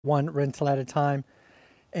one rental at a time.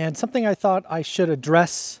 And something I thought I should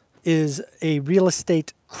address is a real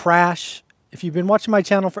estate crash. If you've been watching my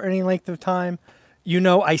channel for any length of time, you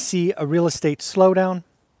know I see a real estate slowdown,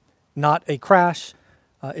 not a crash.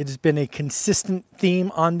 It has been a consistent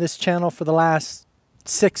theme on this channel for the last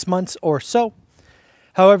 6 months or so.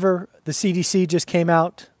 However, the CDC just came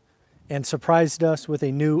out and surprised us with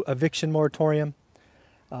a new eviction moratorium.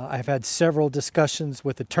 I've had several discussions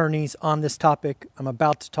with attorneys on this topic. I'm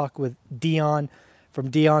about to talk with Dion from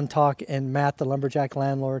Dion Talk and Matt, the lumberjack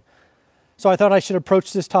landlord. So I thought I should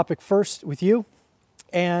approach this topic first with you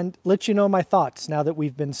and let you know my thoughts now that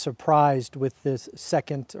we've been surprised with this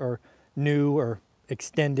second or new or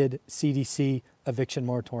extended CDC eviction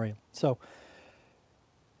moratorium. So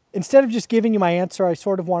instead of just giving you my answer, I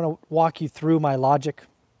sort of want to walk you through my logic.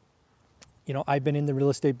 You know, I've been in the real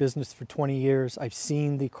estate business for 20 years. I've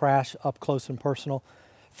seen the crash up close and personal.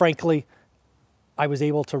 Frankly, I was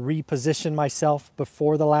able to reposition myself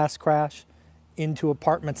before the last crash into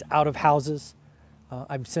apartments out of houses.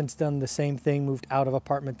 I've since done the same thing, moved out of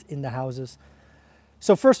apartments into houses.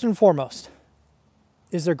 So first and foremost,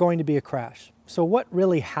 is there going to be a crash? So what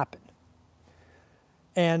really happened?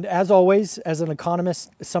 And as always, as an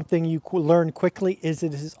economist, something you learn quickly is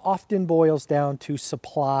it often boils down to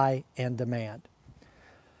supply and demand.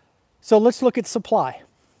 So let's look at supply.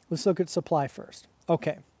 Let's look at supply first.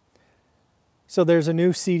 Okay. So there's a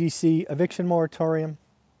new CDC eviction moratorium.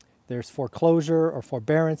 There's foreclosure or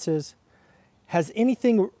forbearances. Has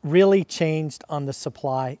anything really changed on the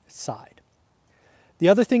supply side? The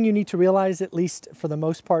other thing you need to realize, at least for the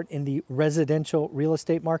most part in the residential real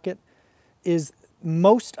estate market, is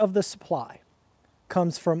most of the supply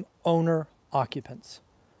comes from owner occupants.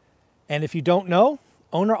 And if you don't know,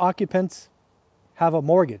 owner occupants have a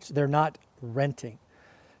mortgage. They're not renting.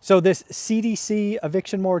 So this CDC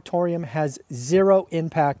eviction moratorium has zero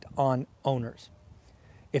impact on owners.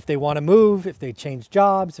 If they want to move, if they change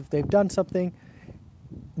jobs, if they've done something,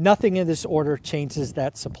 nothing in this order changes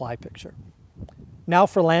that supply picture. Now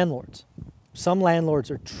for landlords. Some landlords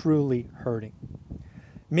are truly hurting.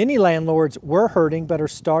 Many landlords were hurting but are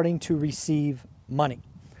starting to receive money.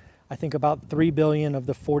 I think about $3 billion of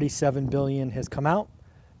the $47 billion has come out.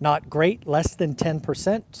 Not great, less than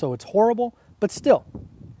 10%, so it's horrible, but still,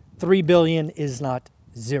 $3 billion is not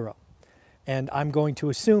zero. And I'm going to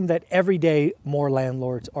assume that every day more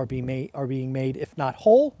landlords are being made, if not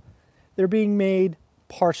whole, they're being made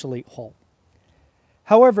partially whole.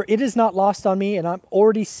 However, it is not lost on me, and I'm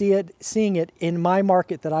already seeing it in my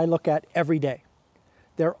market that I look at every day.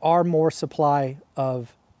 There are more supply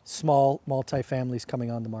of small multifamilies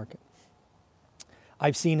coming on the market.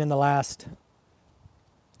 I've seen in the last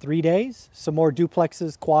 3 days some more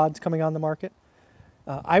duplexes, quads coming on the market.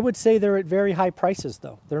 I would say they're at very high prices,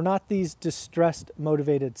 though. They're not these distressed,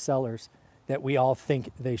 motivated sellers that we all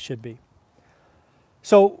think they should be.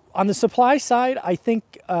 So on the supply side, I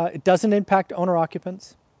think it doesn't impact owner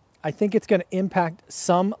occupants. I think it's going to impact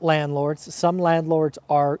some landlords. Some landlords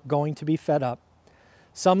are going to be fed up.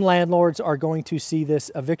 Some landlords are going to see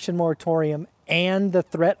this eviction moratorium and the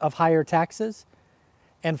threat of higher taxes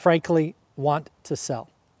and frankly want to sell.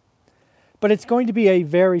 But it's going to be a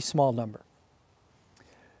very small number.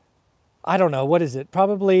 I don't know, what is it?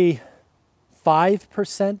 Probably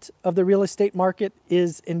 5% of the real estate market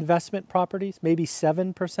is investment properties, maybe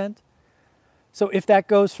 7%. So if that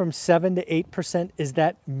goes from 7 to 8%, is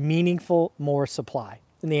that meaningful more supply?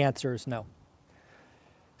 And the answer is no.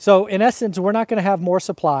 So in essence, we're not going to have more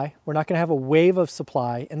supply. We're not going to have a wave of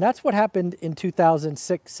supply. And that's what happened in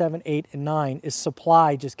 2006, 7, 8, and 9 is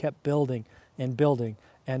supply just kept building and building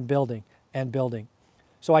and building and building.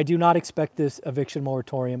 So I do not expect this eviction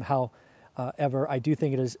moratorium. However, I do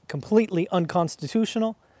think it is completely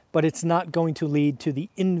unconstitutional, but it's not going to lead to the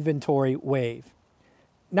inventory wave.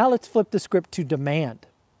 Now let's flip the script to demand.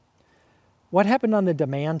 What happened on the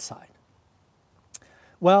demand side?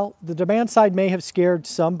 Well, the demand side may have scared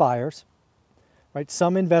some buyers, right?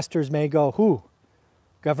 Some investors may go,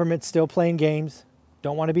 government's still playing games,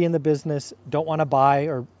 don't want to be in the business, don't want to buy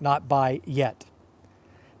or not buy yet.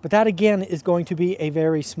 But that again is going to be a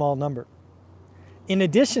very small number. In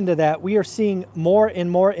addition to that, we are seeing more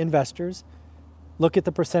and more investors. Look at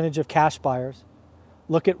the percentage of cash buyers,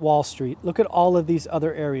 look at Wall Street, look at all of these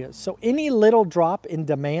other areas. So any little drop in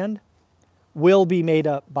demand will be made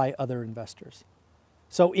up by other investors.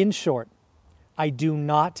 So in short, I do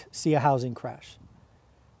not see a housing crash.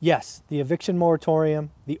 Yes, the eviction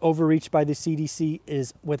moratorium, the overreach by the CDC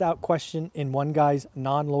is without question, in one guy's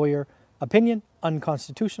non-lawyer opinion,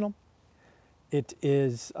 unconstitutional. It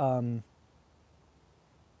is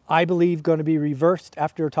I believe going to be reversed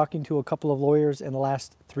after talking to a couple of lawyers in the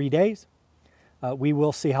last 3 days. We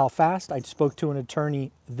will see how fast. I spoke to an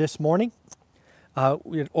attorney this morning.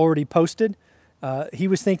 We had already posted. He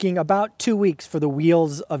was thinking about 2 weeks for the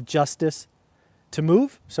wheels of justice to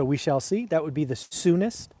move, so we shall see. That would be the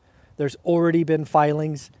soonest. There's already been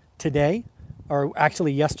filings today, or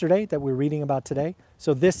actually yesterday, that we're reading about today.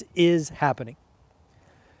 So this is happening.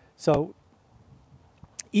 So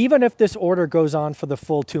even if this order goes on for the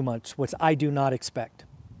full 2 months, which I do not expect,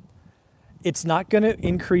 it's not going to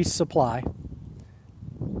increase supply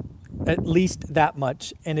at least that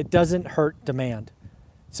much, and it doesn't hurt demand.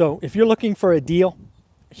 So if you're looking for a deal,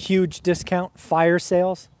 huge discount, fire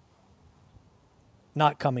sales,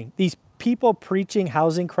 not coming. These people preaching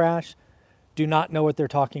housing crash do not know what they're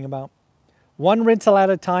talking about. One rental at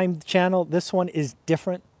a time channel, this one is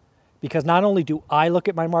different because not only do I look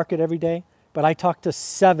at my market every day, but I talk to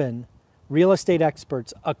 7 real estate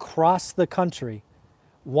experts across the country,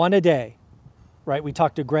 one a day, right? We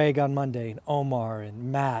talked to Greg on Monday, and Omar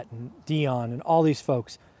and Matt and Dion and all these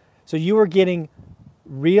folks. So you are getting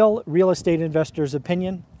real estate investors'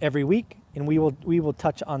 opinion every week, and we will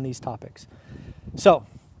touch on these topics. So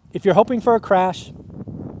if you're hoping for a crash,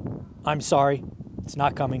 I'm sorry, it's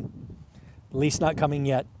not coming, at least not coming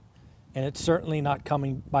yet. And it's certainly not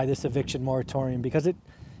coming by this eviction moratorium because it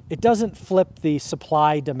doesn't flip the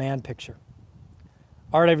supply-demand picture.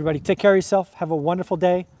 All right, everybody, take care of yourself. Have a wonderful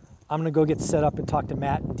day. I'm going to go get set up and talk to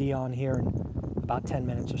Matt and Dion here in about 10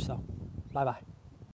 minutes or so. Bye-bye.